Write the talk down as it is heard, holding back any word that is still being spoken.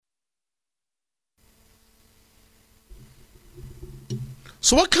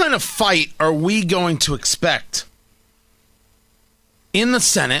So what kind of fight are we going to expect in the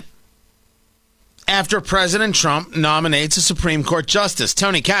Senate after President Trump nominates a Supreme Court justice?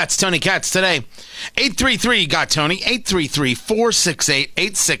 Tony Katz today. 833-GOT-TONY,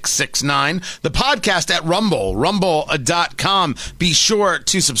 833-468-8669. The podcast at rumble.com. Be sure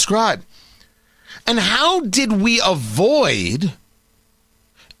to subscribe. And how did we avoid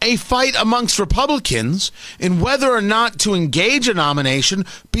a fight amongst Republicans in whether or not to engage a nomination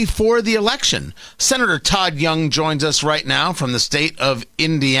before the election? Senator Todd Young joins us right now from the state of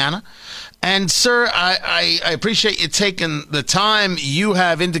Indiana. And, sir, I appreciate you taking the time. You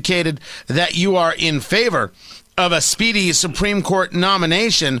have indicated that you are in favor of a speedy Supreme Court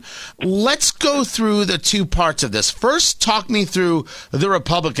nomination. Let's go through the two parts of this. First, talk me through the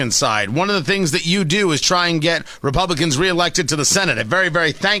Republican side. One of the things that you do is try and get Republicans reelected to the Senate. A very,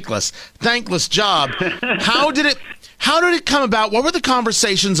 very thankless job. How did it come about? What were the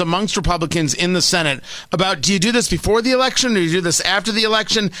conversations amongst Republicans in the Senate about, do you do this before the election or do you do this after the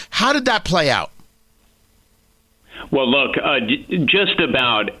election? How did that play out? Well, look, just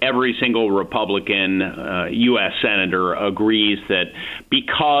about every single Republican U.S. senator agrees that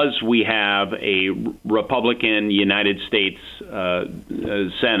because we have a Republican United States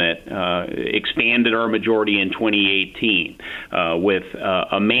Senate, expanded our majority in 2018 with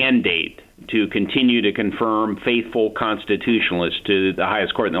a mandate to continue to confirm faithful constitutionalists to the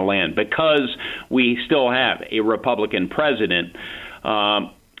highest court in the land, because we still have a Republican president,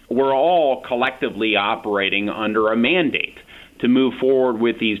 we're all collectively operating under a mandate to move forward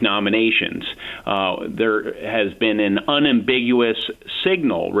with these nominations. There has been an unambiguous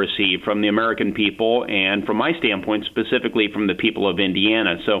signal received from the American people and, from my standpoint, specifically from the people of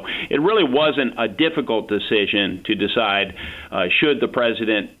Indiana. So it really wasn't a difficult decision to decide, should the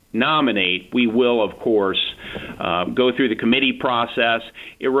president nominate. We will, of course, go through the committee process.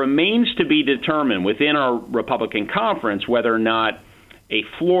 It remains to be determined within our Republican conference whether or not a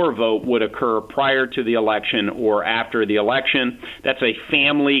floor vote would occur prior to the election or after the election. That's a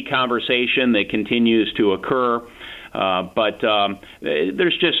family conversation that continues to occur. But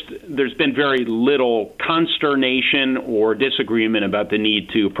there's been very little consternation or disagreement about the need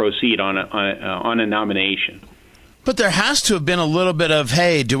to proceed on a nomination. But there has to have been a little bit of,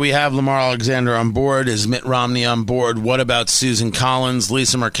 hey, do we have Lamar Alexander on board? Is Mitt Romney on board? What about Susan Collins,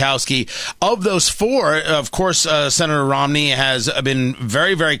 Lisa Murkowski? Of those four, of course, Senator Romney has been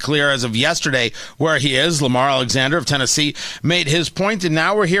very, very clear as of yesterday where he is. Lamar Alexander of Tennessee made his point, and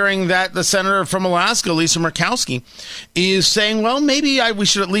now we're hearing that the senator from Alaska, Lisa Murkowski, is saying, well, maybe we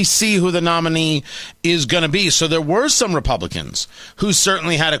should at least see who the nominee is going to be. So there were some Republicans who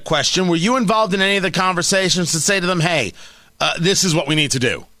certainly had a question. Were you involved in any of the conversations to say to them, hey, this is what we need to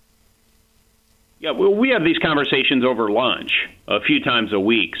do? Yeah, well, we have these conversations over lunch a few times a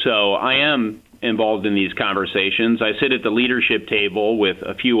week, so I am involved in these conversations. I sit at the leadership table with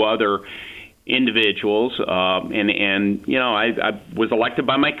a few other individuals, and you know, I was elected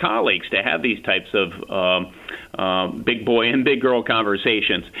by my colleagues to have these types of big boy and big girl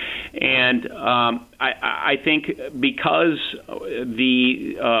conversations. And I think because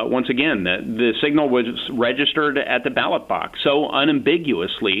once again, the signal was registered at the ballot box so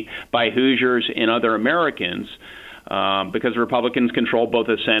unambiguously by Hoosiers and other Americans, because Republicans control both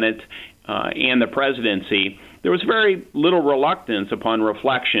the Senate and the presidency, there was very little reluctance upon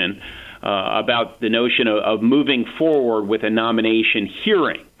reflection about the notion of moving forward with a nomination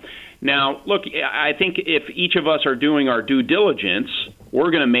hearing. Now, look, I think if each of us are doing our due diligence,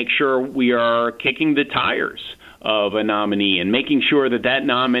 we're going to make sure we are kicking the tires of a nominee and making sure that that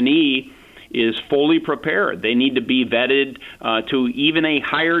nominee is fully prepared. They need to be vetted to even a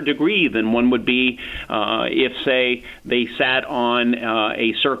higher degree than one would be if, say, they sat on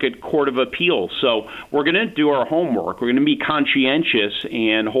a circuit court of appeals. So we're going to do our homework. We're going to be conscientious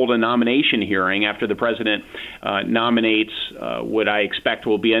and hold a nomination hearing after the president nominates what I expect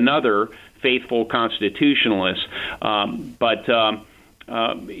will be another faithful constitutionalist. And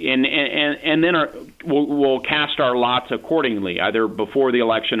then we'll cast our lots accordingly, either before the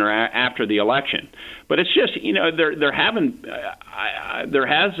election or after the election. But it's just, you know, there hasn't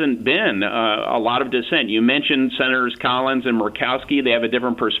been a lot of dissent. You mentioned Senators Collins and Murkowski; they have a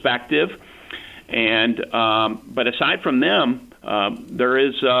different perspective, and but aside from them, there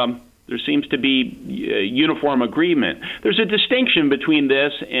seems to be uniform agreement. There's a distinction between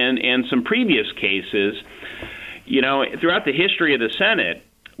this and some previous cases. You know, throughout the history of the Senate,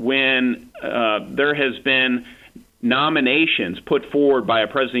 when there has been nominations put forward by a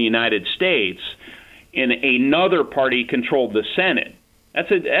president of the United States and another party controlled the Senate,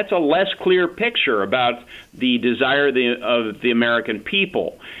 That's a less clear picture about the desire of the American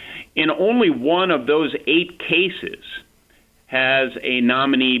people. In only one of those 8 cases has a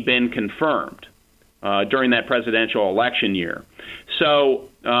nominee been confirmed during that presidential election year. So,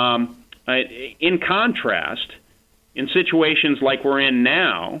 in contrast, in situations like we're in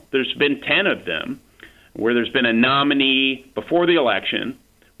now, there's been 10 of them where there's been a nominee before the election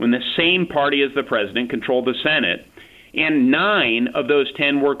when the same party as the president controlled the Senate, and 9 of those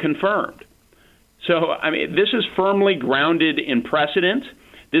 10 were confirmed. So, this is firmly grounded in precedent.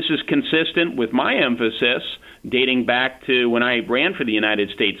 This is consistent with my emphasis, dating back to when I ran for the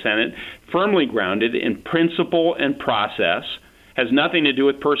United States Senate, firmly grounded in principle and process, has nothing to do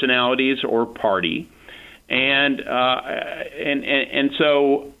with personalities or party. And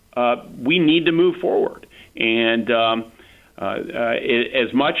so we need to move forward. And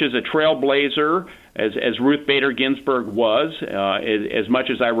as much as a trailblazer, as Ruth Bader Ginsburg was, as much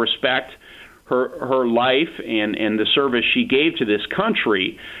as I respect her life and the service she gave to this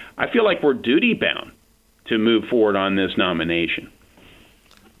country, I feel like we're duty-bound to move forward on this nomination.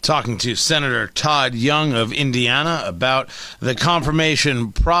 Talking to Senator Todd Young of Indiana about the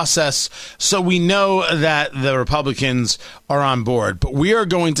confirmation process. So we know that the Republicans are on board, but we are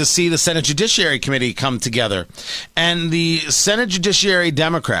going to see the Senate Judiciary Committee come together. And the Senate Judiciary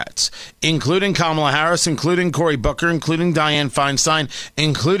Democrats, including Kamala Harris, including Cory Booker, including Dianne Feinstein,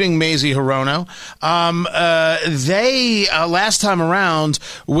 including Mazie Hirono, they, last time around,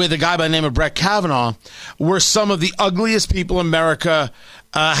 with a guy by the name of Brett Kavanaugh, were some of the ugliest people America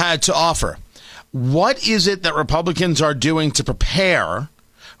had to offer. What is it that Republicans are doing to prepare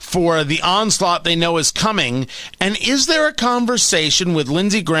for the onslaught they know is coming? And is there a conversation with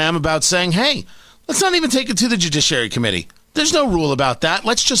Lindsey Graham about saying, hey, let's not even take it to the Judiciary Committee? There's no rule about that.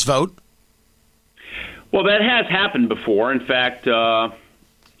 Let's just vote. Well, that has happened before. In fact, we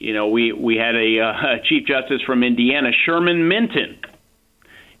had a Chief Justice from Indiana, Sherman Minton,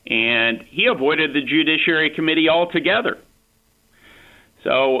 and he avoided the Judiciary Committee altogether.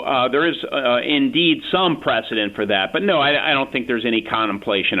 So there is indeed some precedent for that. But no, I don't think there's any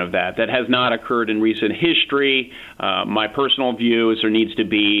contemplation of that. That has not occurred in recent history. My personal view is there needs to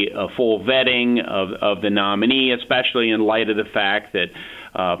be a full vetting of the nominee, especially in light of the fact that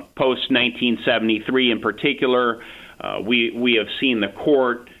post-1973 in particular, we have seen the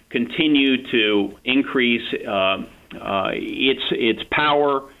court continue to increase its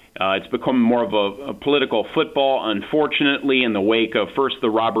power. It's become more of a political football, unfortunately, in the wake of first the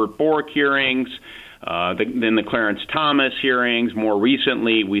Robert Bork hearings, then the Clarence Thomas hearings. More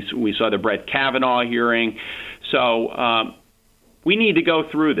recently, we saw the Brett Kavanaugh hearing. So we need to go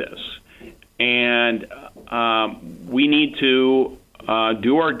through this, and we need to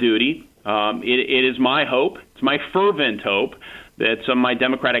do our duty. It is my hope, it's my fervent hope, that some of my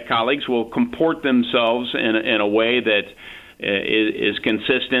Democratic colleagues will comport themselves in a way that is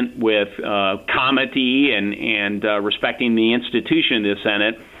consistent with comity and respecting the institution of the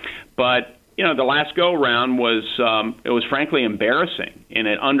Senate. But, the last go-round was frankly embarrassing, and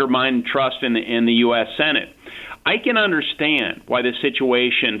it undermined trust in the U.S. Senate. I can understand why the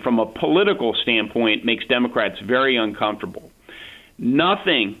situation from a political standpoint makes Democrats very uncomfortable.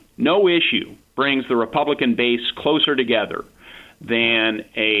 No issue brings the Republican base closer together than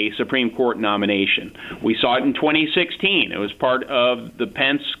a Supreme Court nomination. We saw it in 2016. It was part of the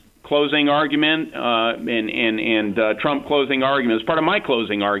Pence closing argument and Trump closing argument. It was part of my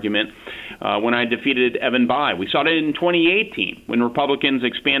closing argument when I defeated Evan Bayh. We saw it in 2018 when Republicans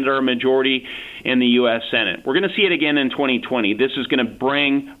expanded our majority in the U.S. Senate. We're going to see it again in 2020. This is going to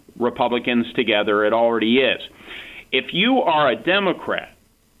bring Republicans together. It already is. If you are a Democrat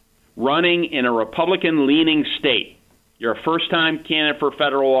running in a Republican-leaning state, you're a first-time candidate for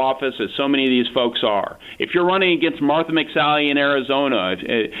federal office, as so many of these folks are. If you're running against Martha McSally in Arizona,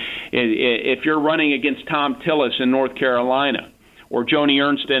 if you're running against Tom Tillis in North Carolina, or Joni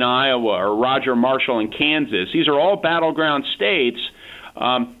Ernst in Iowa, or Roger Marshall in Kansas, these are all battleground states.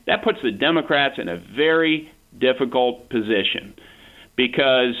 That puts the Democrats in a very difficult position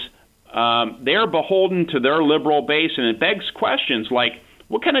because they're beholden to their liberal base, and it begs questions like,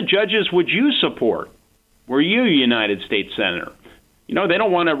 what kind of judges would you support? Were you a United States Senator? They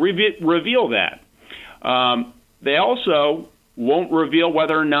don't want to reveal that. They also won't reveal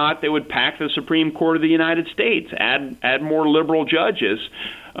whether or not they would pack the Supreme Court of the United States, add more liberal judges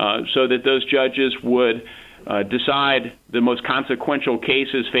so that those judges would decide the most consequential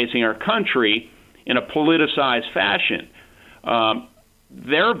cases facing our country in a politicized fashion.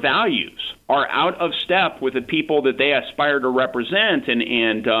 Their values are out of step with the people that they aspire to represent,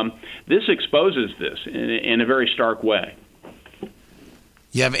 and this exposes this in a very stark way.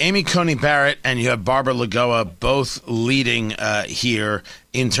 You have Amy Coney Barrett and you have Barbara Lagoa both leading here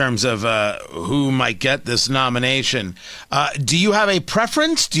in terms of who might get this nomination. Do you have a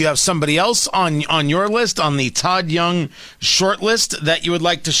preference? Do you have somebody else on your list, on the Todd Young short list that you would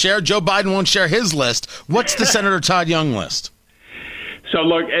like to share? Joe Biden won't share his list. What's the Senator Todd Young list? So,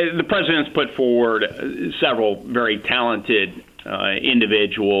 look, the president's put forward several very talented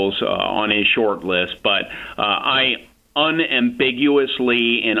individuals on his short list, but I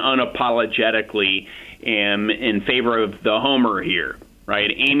unambiguously and unapologetically am in favor of the homer here, right?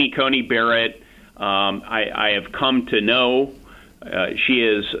 Amy Coney Barrett, I have come to know. She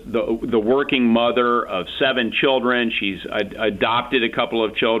is the working mother of 7 children. She's adopted a couple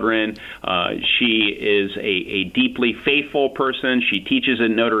of children. She is a deeply faithful person. She teaches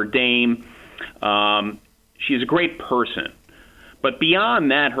at Notre Dame. She's a great person. But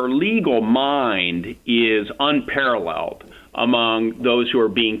beyond that, her legal mind is unparalleled among those who are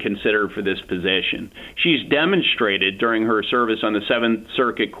being considered for this position. She's demonstrated during her service on the Seventh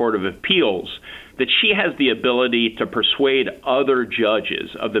Circuit Court of Appeals that she has the ability to persuade other judges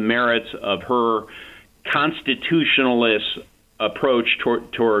of the merits of her constitutionalist approach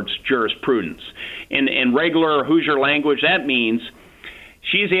towards jurisprudence. In regular Hoosier language, that means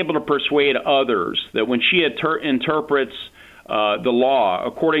she's able to persuade others that when she interprets the law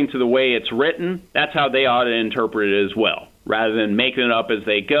according to the way it's written, that's how they ought to interpret it as well, rather than making it up as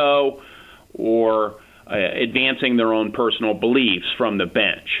they go or advancing their own personal beliefs from the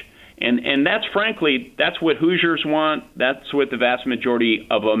bench. And that's frankly, that's what Hoosiers want. That's what the vast majority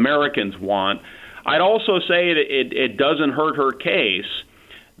of Americans want. I'd also say it doesn't hurt her case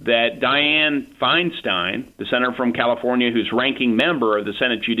that Dianne Feinstein, the senator from California who's ranking member of the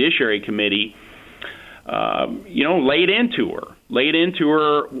Senate Judiciary Committee, laid into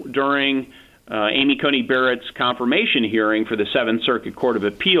her during Amy Coney Barrett's confirmation hearing for the Seventh Circuit Court of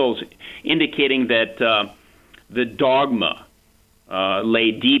Appeals, indicating that the dogma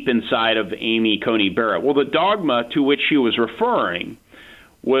lay deep inside of Amy Coney Barrett. Well, the dogma to which she was referring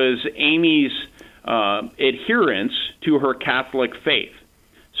was Amy's adherence to her Catholic faith.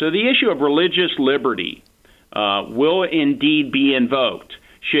 So the issue of religious liberty will indeed be invoked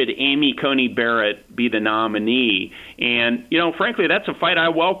should Amy Coney Barrett be the nominee. And, frankly, that's a fight I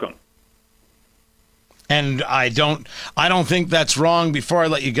welcome. And I don't think that's wrong. Before I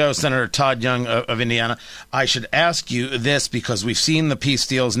let you go, Senator Todd Young of Indiana, I should ask you this, because we've seen the peace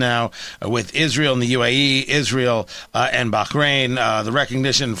deals now with Israel and the UAE, Israel and Bahrain, the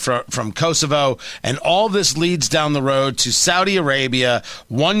recognition from Kosovo, and all this leads down the road to Saudi Arabia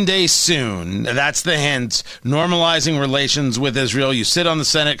one day soon. That's the hint. Normalizing relations with Israel. You sit on the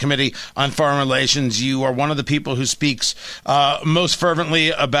Senate Committee on Foreign Relations. You are one of the people who speaks most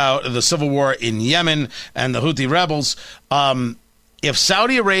fervently about the civil war in Yemen and the Houthi rebels. If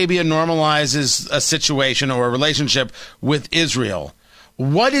Saudi Arabia normalizes a situation or a relationship with Israel,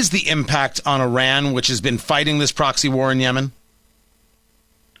 what is the impact on Iran, which has been fighting this proxy war in Yemen?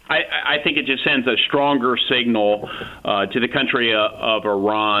 I think it just sends a stronger signal to the country of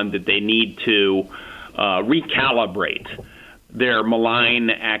Iran that they need to recalibrate their malign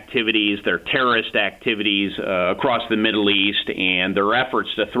activities, their terrorist activities across the Middle East, and their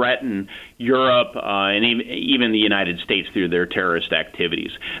efforts to threaten Europe and even the United States through their terrorist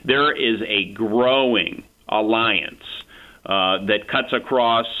activities. There is a growing alliance that cuts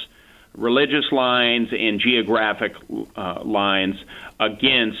across religious lines and geographic lines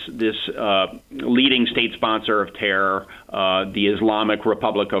against this leading state sponsor of terror, the Islamic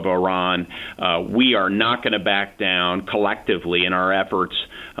Republic of Iran. We are not going to back down collectively in our efforts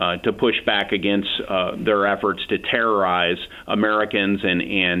to push back against their efforts to terrorize Americans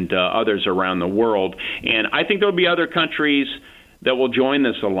and others around the world. And I think there'll be other countries that will join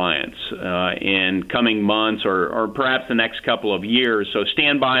this alliance in coming months or perhaps the next couple of years. So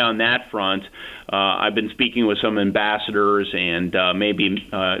stand by on that front. I've been speaking with some ambassadors and maybe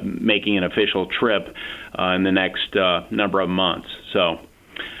making an official trip in the next number of months. So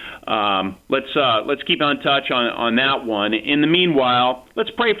let's keep in touch on that one. In the meanwhile,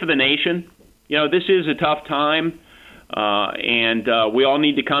 let's pray for the nation. This is a tough time, and we all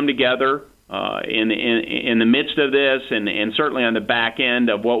need to come together in the midst of this, and certainly on the back end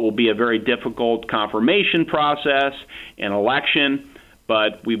of what will be a very difficult confirmation process and election.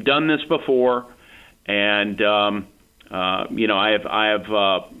 But we've done this before, and I have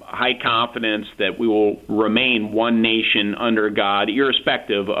high confidence that we will remain one nation under God,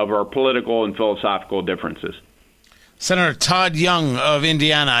 irrespective of our political and philosophical differences. Senator Todd Young of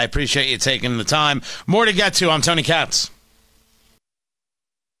Indiana, I appreciate you taking the time. More to get to. I'm Tony Katz.